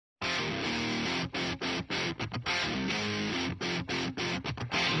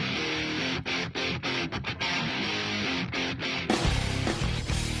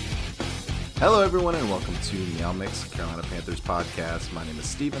Hello, everyone, and welcome to MeowMix, Carolina Panthers podcast. My name is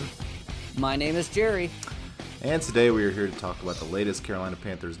Steven. My name is Jerry. And today we are here to talk about the latest Carolina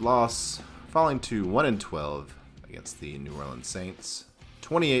Panthers loss, falling to 1-12 against the New Orleans Saints,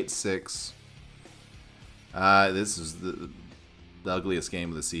 28-6. This is the ugliest game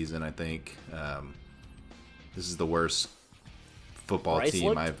of the season, I think. This is the worst football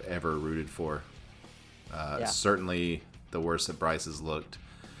team I've ever rooted for. Certainly the worst that Bryce has looked.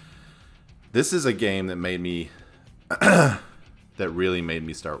 This is a game that made me, that really made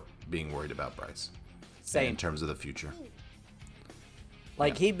me start being worried about Bryce. Same. In terms of the future.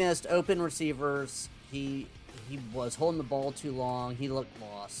 He missed open receivers. He was holding the ball too long. He looked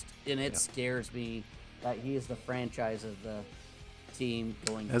lost. And it scares me that he is the franchise of the team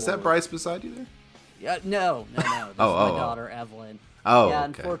going forward. Is that Bryce beside you there? Yeah, no. This is my daughter, Evelyn. Oh, yeah,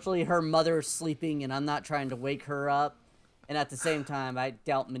 okay. Unfortunately, her mother's sleeping, and I'm not trying to wake her up. And at the same time, I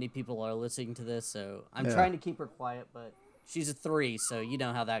doubt many people are listening to this, so I'm trying to keep her quiet, but she's a 3, so you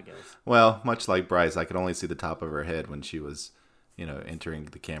know how that goes. Well, much like Bryce, I could only see the top of her head when she was, entering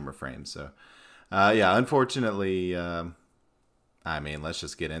the camera frame. So, unfortunately, let's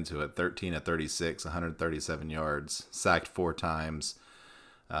just get into it. 13 of 36, 137 yards, sacked 4 times,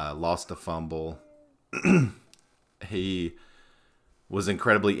 lost a fumble. He was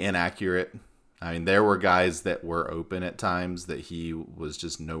incredibly inaccurate. I mean, there were guys that were open at times that he was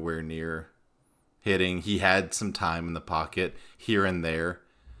just nowhere near hitting. He had some time in the pocket here and there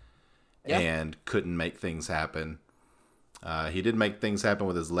and couldn't make things happen. He did make things happen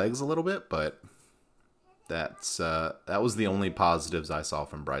with his legs a little bit, but that was the only positives I saw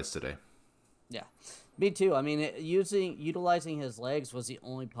from Bryce today. Yeah, me too. I mean, utilizing his legs was the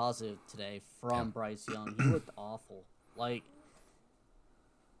only positive today from Bryce Young. He looked awful.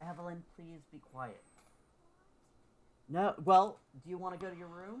 Evelyn, please be quiet. No, well, do you want to go to your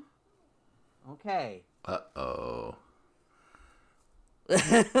room? Okay. Uh-oh.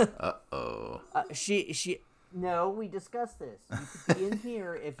 No, we discussed this. You could be in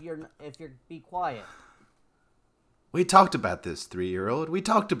here if you're be quiet. We talked about this, 3-year-old. We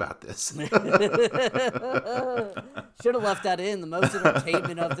talked about this. Should have left that in, the most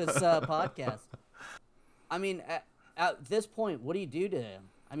entertainment of this podcast. I mean, at this point, what do you do to him?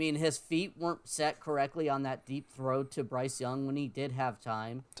 I mean, his feet weren't set correctly on that deep throw to Bryce Young when he did have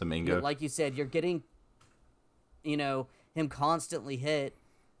time. To Mingo. Like you said, you're getting, him constantly hit.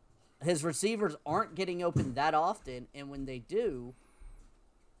 His receivers aren't getting open that often, and when they do,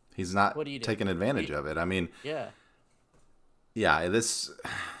 he's not taking advantage of it. I mean,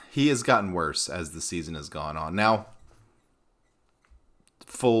 he has gotten worse as the season has gone on. Now,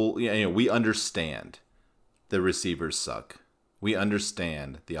 we understand the receivers suck. We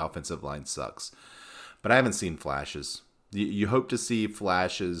understand the offensive line sucks. But I haven't seen flashes. You hope to see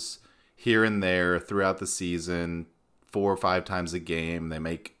flashes here and there throughout the season, 4 or 5 times a game. They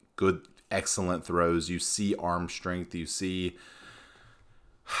make good, excellent throws. You see arm strength. You see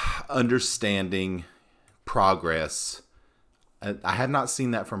understanding, progress. I have not seen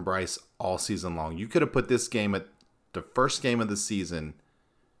that from Bryce all season long. You could have put this game at the first game of the season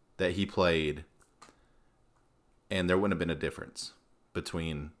that he played, and there wouldn't have been a difference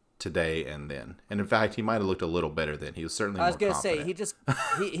between today and then. And in fact, he might have looked a little better then. He was certainly more confident. I was going to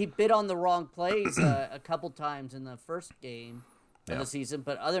say, he bit on the wrong plays a couple times in the first game of the season.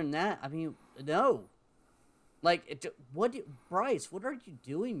 But other than that, I mean, no. Bryce, what are you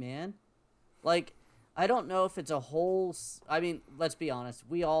doing, man? I don't know if it's a whole... I mean, let's be honest.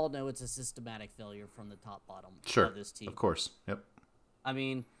 We all know it's a systematic failure from the top-bottom of this team. Of course. Yep. I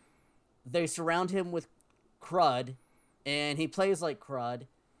mean, they surround him with crud, and he plays like crud.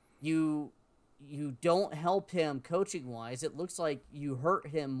 You don't help him coaching-wise. It looks like you hurt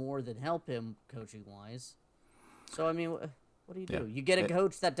him more than help him coaching-wise. So, I mean, what do you do? You get a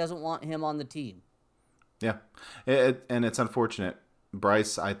coach that doesn't want him on the team. Yeah, and it's unfortunate.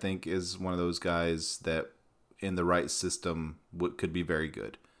 Bryce, I think, is one of those guys that in the right system could be very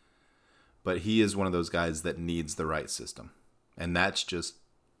good. But he is one of those guys that needs the right system. And that's just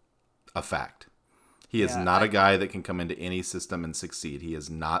a fact. He is not a guy that can come into any system and succeed. He is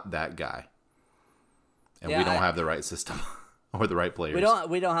not that guy. And we don't have the right system or the right players.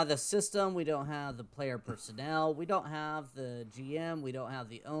 We don't have the system. We don't have the player personnel. We don't have the GM. We don't have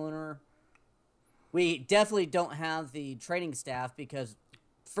the owner. We definitely don't have the training staff because,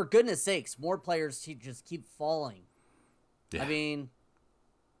 for goodness sakes, more players just keep falling. Yeah. I mean,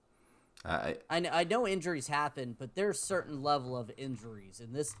 I know injuries happen, but there's a certain level of injuries,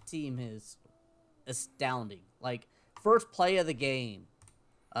 and this team is astounding. First play of the game,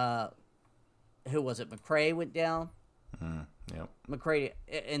 who was it? McCray went down. Yep. McCready,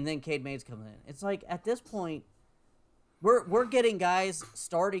 and then Cade Mays coming in. It's like at this point, we're getting guys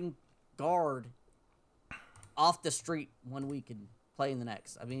starting guard off the street one week and playing the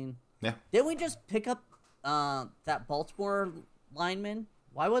next. I mean, yeah. Didn't we just pick up that Baltimore lineman?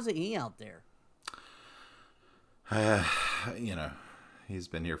 Why wasn't he out there? He's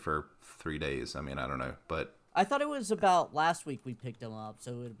been here for 3 days. I mean, I don't know, but I thought it was about last week we picked him up,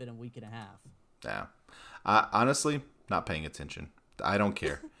 so it would have been a week and a half. yeah. Honestly, not paying attention. I don't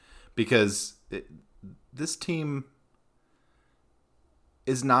care because this team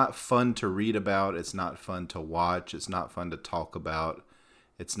is not fun to read about. It's not fun to watch. It's not fun to talk about.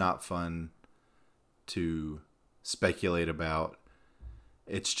 It's not fun to speculate about.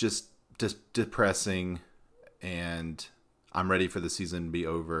 It's just depressing, and I'm ready for the season to be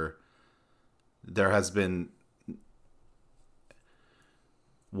over. There has been,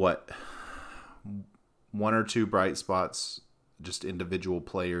 one or two bright spots, just individual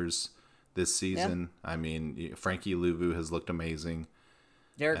players this season. Yeah. I mean, Frankie Louvu has looked amazing.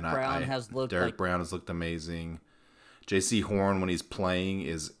 Derek Brown has looked amazing. J.C. Horn, when he's playing,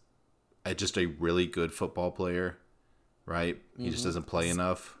 is just a really good football player, right? Mm-hmm. He just doesn't play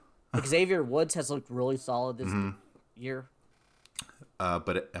enough. Xavier Woods has looked really solid this year.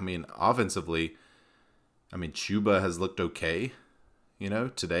 But, I mean, offensively, Chuba has looked okay.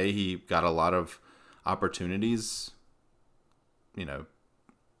 Today he got a lot of opportunities,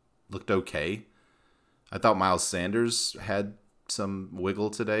 looked okay. I thought Miles Sanders had some wiggle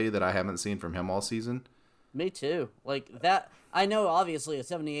today that I haven't seen from him all season. Me too. Like that, I know obviously a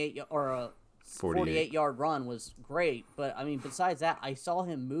 78 or a 48-yard run was great, but I mean besides that, I saw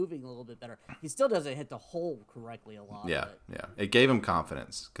him moving a little bit better. He still doesn't hit the hole correctly a lot. Yeah, yeah. It gave him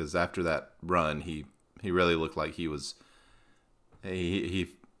confidence because after that run, he really looked like he was. He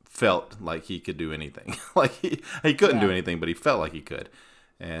felt like he could do anything. Like he couldn't do anything, but he felt like he could.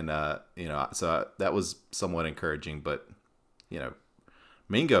 And so that was somewhat encouraging, but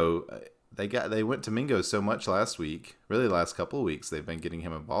Mingo, they went to Mingo so much last week, really the last couple of weeks they've been getting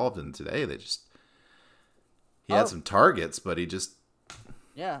him involved, and today he had some targets, but he just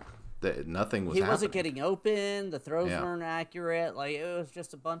nothing was happening. He wasn't getting open, the throws weren't accurate, like it was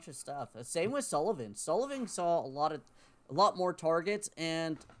just a bunch of stuff. Same with Sullivan. Sullivan saw a lot more targets,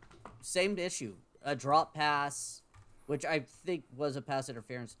 and same issue, a drop pass, which I think was a pass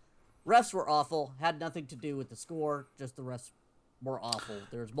interference. Refs were awful, had nothing to do with the score, just the refs were awful.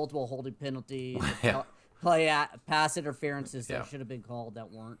 There's multiple holding penalties, pass interferences that should have been called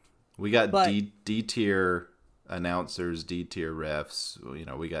that weren't. We got D-tier announcers, D-tier refs.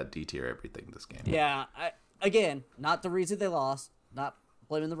 We got D-tier everything this game. Yeah, again, not the reason they lost. Not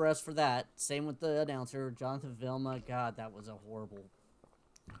blaming the refs for that. Same with the announcer, Jonathan Vilma. God, that was a horrible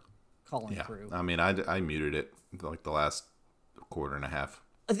calling crew. I mean, I muted it like the last quarter and a half.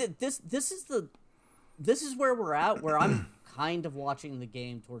 This is where we're at, where I'm kind of watching the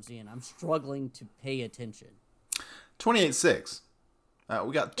game towards the end. I'm struggling to pay attention. 28-6.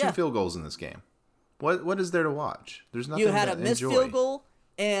 We got two field goals in this game. What is there to watch? There's nothing. You had a missed field goal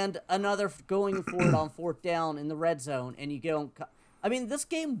and another going for it on fourth down in the red zone, and you don't. I mean, this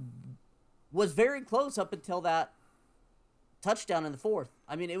game was very close up until that touchdown in the fourth.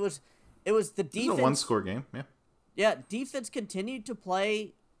 I mean, it was the defense. It was a one-score game. Yeah. Yeah, defense continued to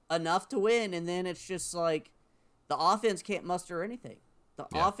play enough to win, and then it's just like the offense can't muster anything. The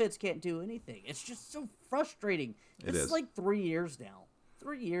offense can't do anything. It's just so frustrating. This is like 3 years now.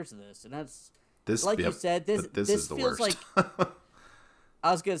 3 years of this, and that's like you said. This is the feels worst. like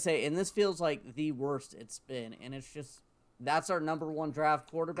I was gonna say, and this feels like the worst it's been. And it's just that's our number one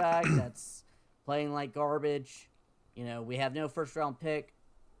draft quarterback that's playing like garbage. We have no first round pick.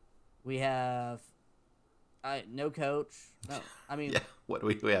 We have no coach. No, I mean, what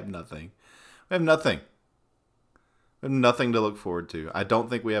we have nothing. We have nothing. We have nothing to look forward to. I don't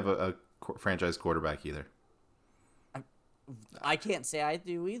think we have a franchise quarterback either. I can't say I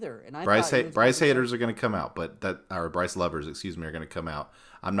do either. And Bryce haters are going to come out, or Bryce lovers, excuse me, are going to come out.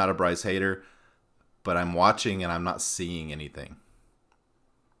 I'm not a Bryce hater, but I'm watching and I'm not seeing anything.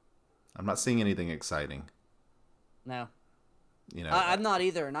 I'm not seeing anything exciting. No. I'm not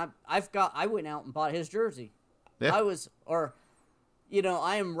either, and I went out and bought his jersey. Yeah. I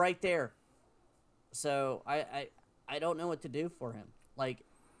am right there. So I don't know what to do for him. Like,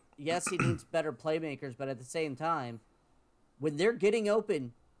 yes, he needs better playmakers, but at the same time, when they're getting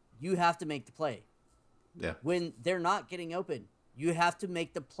open, you have to make the play. Yeah. When they're not getting open, you have to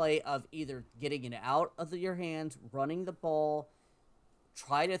make the play of either getting it out of your hands, running the ball,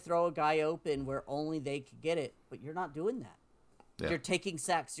 try to throw a guy open where only they could get it, but you're not doing that. Yeah. You're taking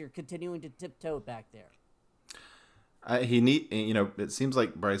sacks. You're continuing to tiptoe back there. It seems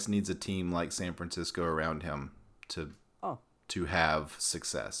like Bryce needs a team like San Francisco around him to have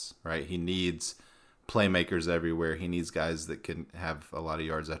success, right? He needs playmakers everywhere. He needs guys that can have a lot of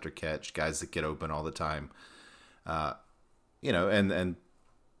yards after catch, guys that get open all the time. And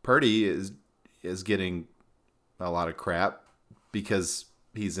Purdy is getting a lot of crap because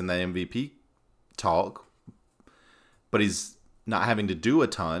he's in the MVP talk, but he's not having to do a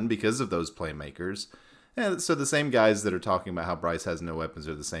ton because of those playmakers. And so the same guys that are talking about how Bryce has no weapons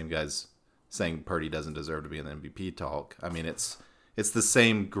are the same guys saying Purdy doesn't deserve to be in the MVP talk. I mean, it's the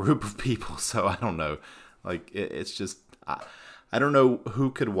same group of people, so I don't know. Like, it's just I don't know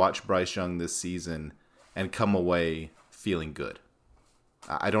who could watch Bryce Young this season and come away feeling good.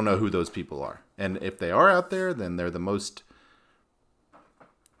 I don't know who those people are. And if they are out there, then they're the most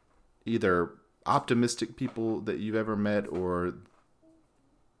either optimistic people that you've ever met or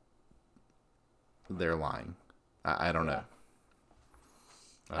they're lying. I don't know.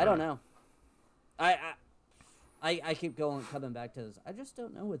 I don't know. I keep coming back to this. I just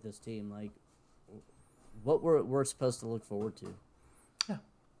don't know with this team, like, what we're supposed to look forward to. Yeah.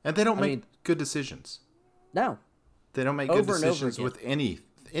 And they don't make good decisions. No. They don't make good decisions with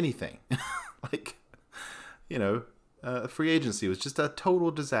anything. Like, free agency was just a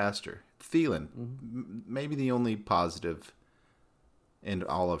total disaster. Thielen, maybe the only positive in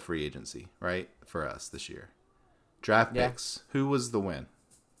all of free agency, right, for us this year. Draft picks. Who was the win?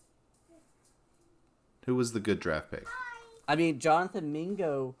 Who was the good draft pick? I mean, Jonathan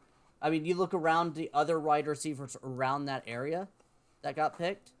Mingo. I mean, you look around the other wide receivers around that area that got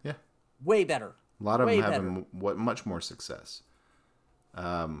picked. Yeah. Way better. A lot of them having much more success.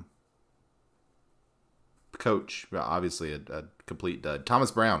 Coach, obviously a complete dud.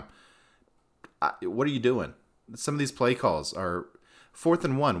 Thomas Brown, what are you doing? Some of these play calls are 4th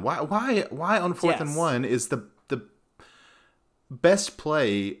and 1. Why on 4th and 1 is the best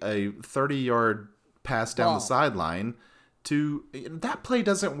play a 30-yard pass down the sideline to that play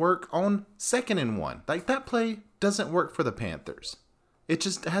doesn't work on 2nd and 1. Like, that play doesn't work for the Panthers. It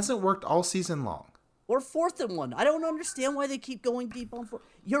just hasn't worked all season long. Or 4th and 1. I don't understand why they keep going deep on 4th.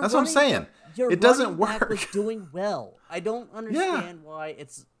 That's what I'm saying. It doesn't work. Was doing well. I don't understand why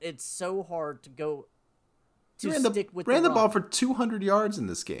it's so hard to go stick with ran the ball for 200 yards in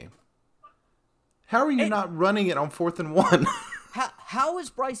this game. How are you not running it on 4th and 1? How is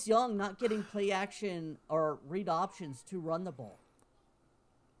Bryce Young not getting play action or read options to run the ball?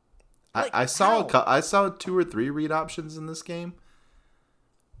 Like, I saw 2 or 3 read options in this game.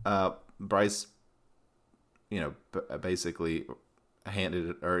 Bryce, basically handed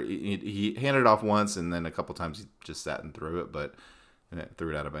it, or he handed it off once, and then a couple times he just sat and threw it, but threw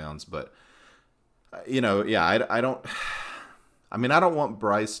it out of bounds. But I don't. I mean, I don't want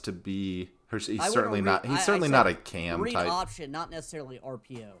Bryce to be. He's certainly not. He's certainly not a Cam read type. Read option, not necessarily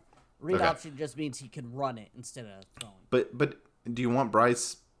RPO. Read option just means he can run it instead of throwing. But do you want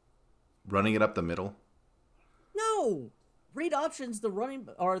Bryce running it up the middle? No. Read options. The running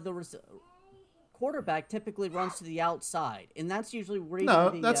or the quarterback typically runs to the outside, and that's usually reading. No,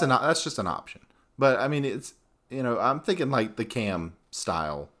 that's just an option. But I mean, it's I'm thinking like the Cam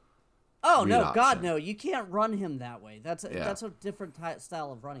style. Oh no, option. God no! You can't run him that way. That's a different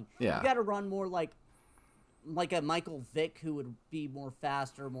style of running. Yeah. You got to run more like a Michael Vick, who would be more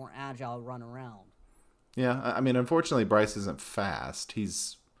faster, more agile, run around. Yeah, I mean, unfortunately, Bryce isn't fast.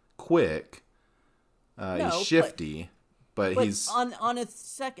 He's quick. He's shifty, but he's on a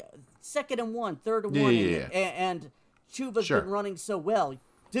second and 1, 3rd and 1, and Chuba's been running so well.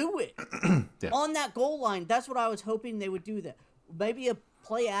 Do it on that goal line. That's what I was hoping they would do. That maybe a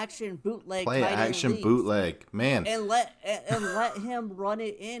play action bootleg. Bootleg, man, and let him run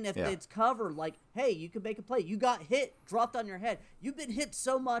it in if it's covered. Like, hey, you can make a play. You got hit, dropped on your head. You've been hit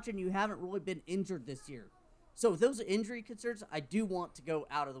so much, and you haven't really been injured this year. So with those injury concerns, I do want to go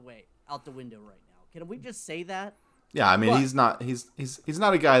out the window right now. Can we just say that? Yeah, I mean, he's not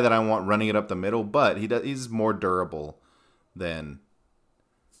a guy that I want running it up the middle, but he's more durable than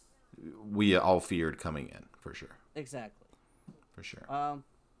we all feared coming in, for sure. Exactly. For sure. I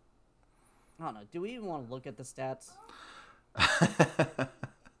don't know. Do we even want to look at the stats?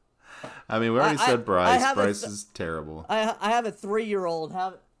 I mean, we already said Bryce. Bryce is terrible. I have a 3-year-old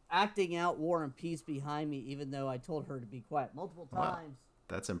acting out War and Peace behind me, even though I told her to be quiet multiple times. Wow.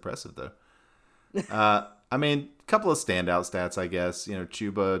 That's impressive, though. I mean, a couple of standout stats, I guess.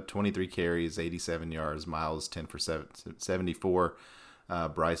 Chuba, 23 carries, 87 yards. Miles, 10 for 74.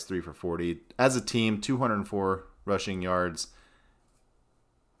 Bryce, 3 for 40. As a team, 204 rushing yards.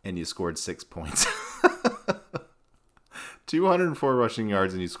 And you scored 6 points. 204 rushing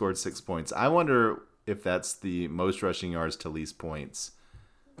yards and you scored 6 points. I wonder if that's the most rushing yards to least points.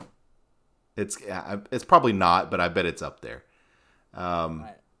 It's probably not, but I bet it's up there.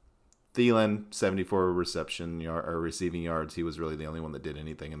 Right. Thielen, 74 receiving yards. He was really the only one that did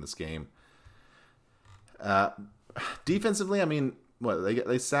anything in this game. Defensively, I mean,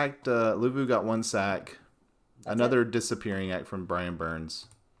 they sacked. Luvu got 1 sack. Another disappearing act from Brian Burns.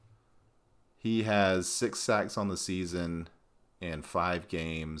 He has 6 sacks on the season in 5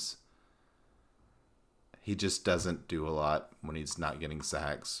 games. He just doesn't do a lot when he's not getting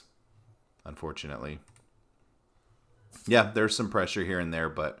sacks, unfortunately. Yeah, there's some pressure here and there,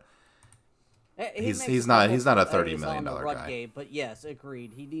 but he's not a $30 million guy. Game, but yes,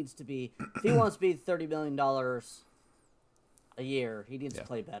 agreed. He needs to be, if he wants to be $30 million a year, he needs to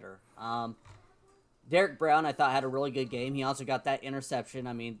play better. Derek Brown, I thought, had a really good game. He also got that interception.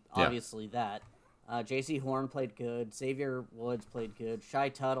 I mean, obviously that. J.C. Horn played good. Xavier Woods played good. Shy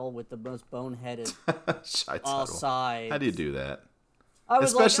Tuttle with the most boneheaded offside. How do you do that?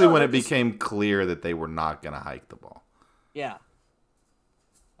 Especially when it became clear that they were not going to hike the ball. Yeah.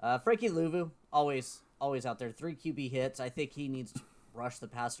 Frankie Luvu, always out there. 3 QB hits. I think he needs to rush the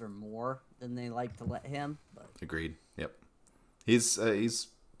passer more than they like to let him. But. Agreed. Yep. He's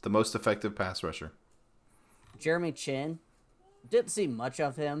the most effective pass rusher. Jeremy Chin, didn't see much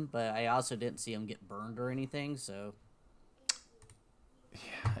of him, but I also didn't see him get burned or anything. So.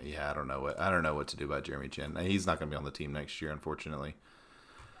 Yeah. I don't know what to do about Jeremy Chin. He's not going to be on the team next year, unfortunately.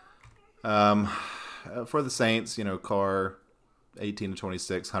 For the Saints, Carr, 18 to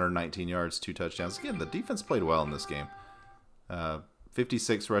 26, 119 yards, 2 touchdowns. Again, the defense played well in this game.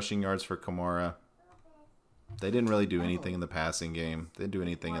 56 rushing yards for Kamara. They didn't really do anything in the passing game. They didn't do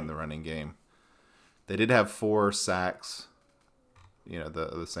anything in the running game. They did have 4 sacks.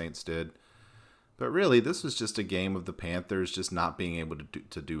 The Saints did. But really, this was just a game of the Panthers just not being able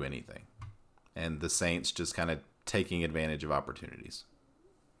to do anything. And the Saints just kind of taking advantage of opportunities.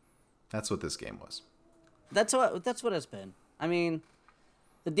 That's what this game was. That's what it's been. I mean,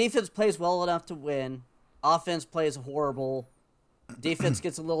 the defense plays well enough to win. Offense plays horrible. Defense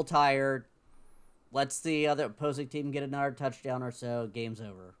gets a little tired. Lets the other opposing team get another touchdown or so. Game's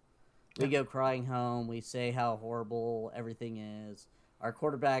over. We go crying home. We say how horrible everything is. Our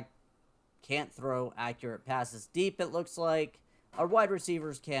quarterback can't throw accurate passes deep, it looks like. Our wide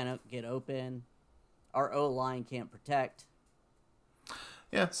receivers can't get open. Our O-line can't protect.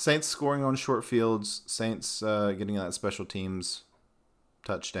 Yeah, Saints scoring on short fields. Saints getting that special teams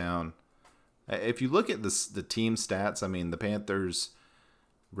touchdown. If you look at the team stats, I mean, the Panthers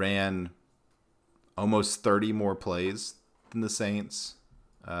ran almost 30 more plays than the Saints.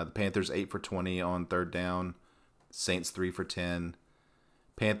 The Panthers 8 for 20 on third down. Saints 3 for 10.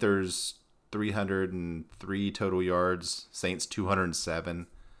 Panthers 303 total yards. Saints 207.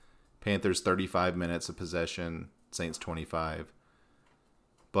 Panthers 35 minutes of possession. Saints 25.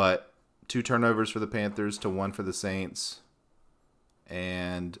 But 2 turnovers for the Panthers to 1 for the Saints.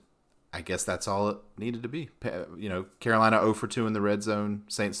 And I guess that's all it needed to be. Carolina 0 for 2 in the red zone.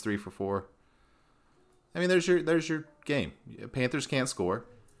 Saints 3 for 4. I mean, there's your game. Panthers can't score.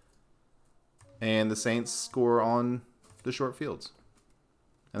 And the Saints score on the short fields.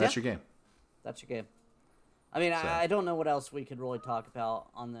 And that's your game. That's your game. I mean, so. I don't know what else we could really talk about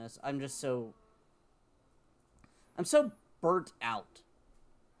on this. I'm so burnt out.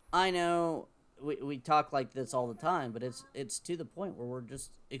 I know we talk like this all the time, but it's to the point where we're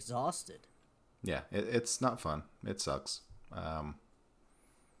just exhausted. Yeah, it's not fun. It sucks.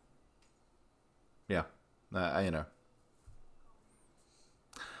 Yeah, I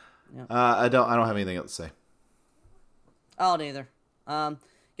don't have anything else to say. Oh, neither.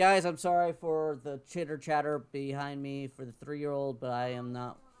 Guys, I'm sorry for the chitter chatter behind me for the 3-year-old, but I am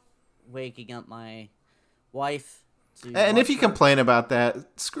not waking up my wife. And if you complain about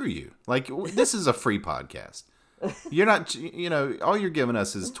that, screw you. Like, this is a free podcast. You're not, all you're giving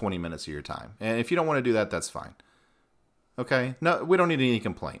us is 20 minutes of your time. And if you don't want to do that, that's fine. Okay? No, we don't need any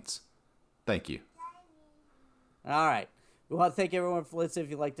complaints. Thank you. All right. We want to thank everyone for listening.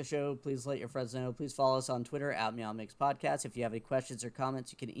 If you like the show, please let your friends know. Please follow us on Twitter at MeowMix Podcast. If you have any questions or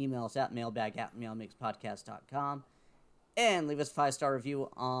comments, you can email us at mailbag@meowmixpodcast.com. And leave us a 5-star review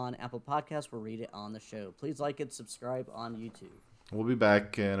on Apple Podcasts. We'll read it on the show. Please like and subscribe on YouTube. We'll be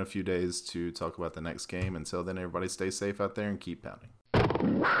back in a few days to talk about the next game. Until then, everybody stay safe out there and keep pounding.